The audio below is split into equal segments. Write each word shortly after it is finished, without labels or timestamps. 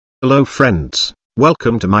Hello friends,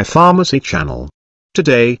 welcome to my pharmacy channel.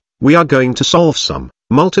 Today, we are going to solve some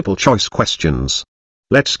multiple choice questions.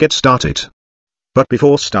 Let's get started. But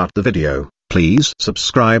before start the video, please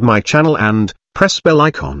subscribe my channel and press bell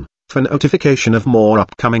icon for notification of more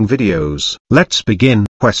upcoming videos. Let's begin.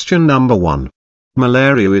 Question number 1.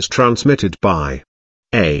 Malaria is transmitted by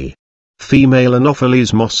A. Female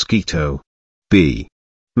Anopheles mosquito. B.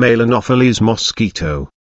 Male Anopheles mosquito.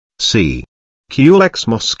 C. Culex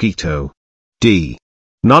mosquito. D.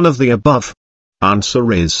 None of the above.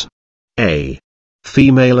 Answer is A.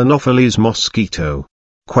 Female Anopheles mosquito.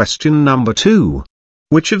 Question number 2.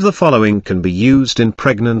 Which of the following can be used in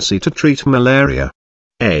pregnancy to treat malaria?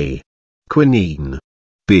 A. Quinine.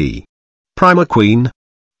 B. Primaquine.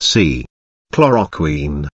 C.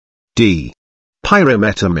 Chloroquine. D.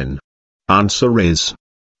 Pyrimetamine. Answer is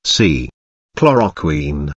C.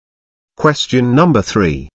 Chloroquine. Question number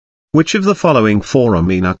 3. Which of the following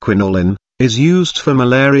 4-aminoquinoline is used for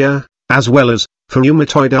malaria, as well as for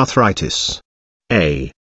rheumatoid arthritis? A.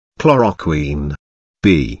 Chloroquine.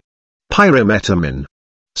 B. Pyrimetamine.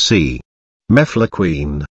 C.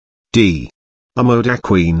 Mefloquine. D.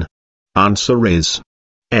 Amiodarquine. Answer is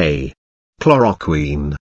A.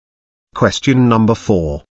 Chloroquine. Question number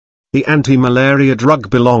 4. The anti-malaria drug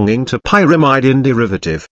belonging to pyrimidine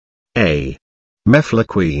derivative. A.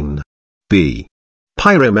 Mefloquine. B.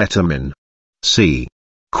 Pyrimetamine. C.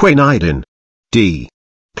 Quinidine. D.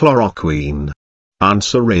 Chloroquine.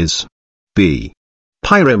 Answer is B.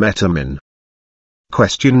 Pyrimetamine.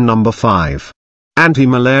 Question number 5.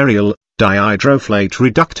 Antimalarial dihydrofolate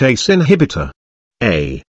reductase inhibitor.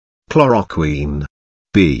 A. Chloroquine.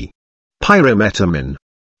 B. Pyrimetamine.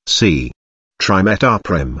 C.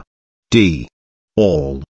 Trimethoprim. D.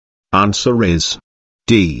 All. Answer is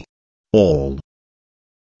D. All.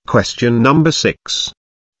 Question number 6.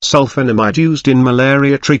 Sulphonamide used in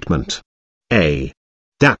malaria treatment. A.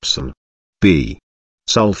 Dapsone. B.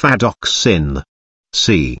 Sulfadoxine.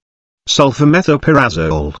 C.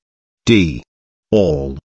 Sulfamethopirazole. D.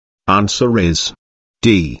 All. Answer is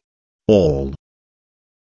D. All.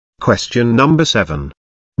 Question number 7.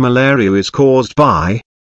 Malaria is caused by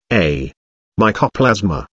A.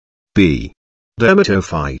 Mycoplasma. B.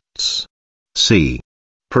 Dermatophytes. C.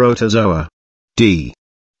 Protozoa. D.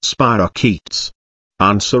 Spirochetes.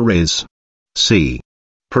 Answer is C.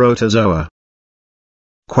 Protozoa.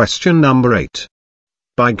 Question number 8.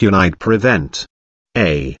 Biguanide Prevent.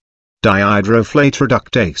 A. Dihydrofolate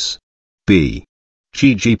reductase. B.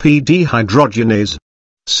 GGP dehydrogenase.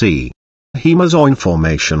 C. Hemozoin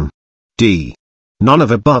formation. D. None of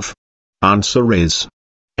above. Answer is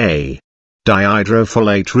A.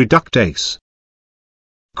 Dihydrofolate reductase.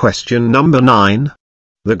 Question number 9.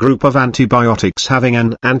 The group of antibiotics having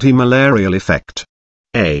an antimalarial effect.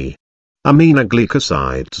 A.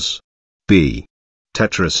 Aminoglycosides. B.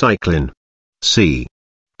 Tetracycline. C.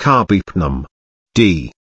 Carbapenem.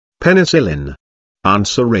 D. Penicillin.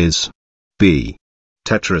 Answer is B.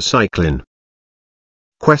 Tetracycline.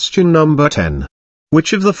 Question number 10.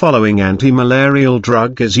 Which of the following antimalarial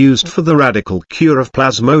drug is used for the radical cure of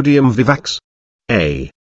Plasmodium Vivax?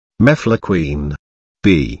 A. Mefloquine.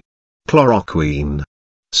 B. Chloroquine.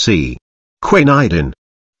 C. Quinidine.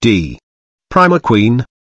 D. Primaquine.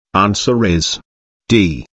 Answer is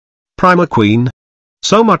D. Primaquine.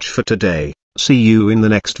 So much for today, see you in the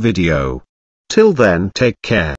next video. Till then, take care.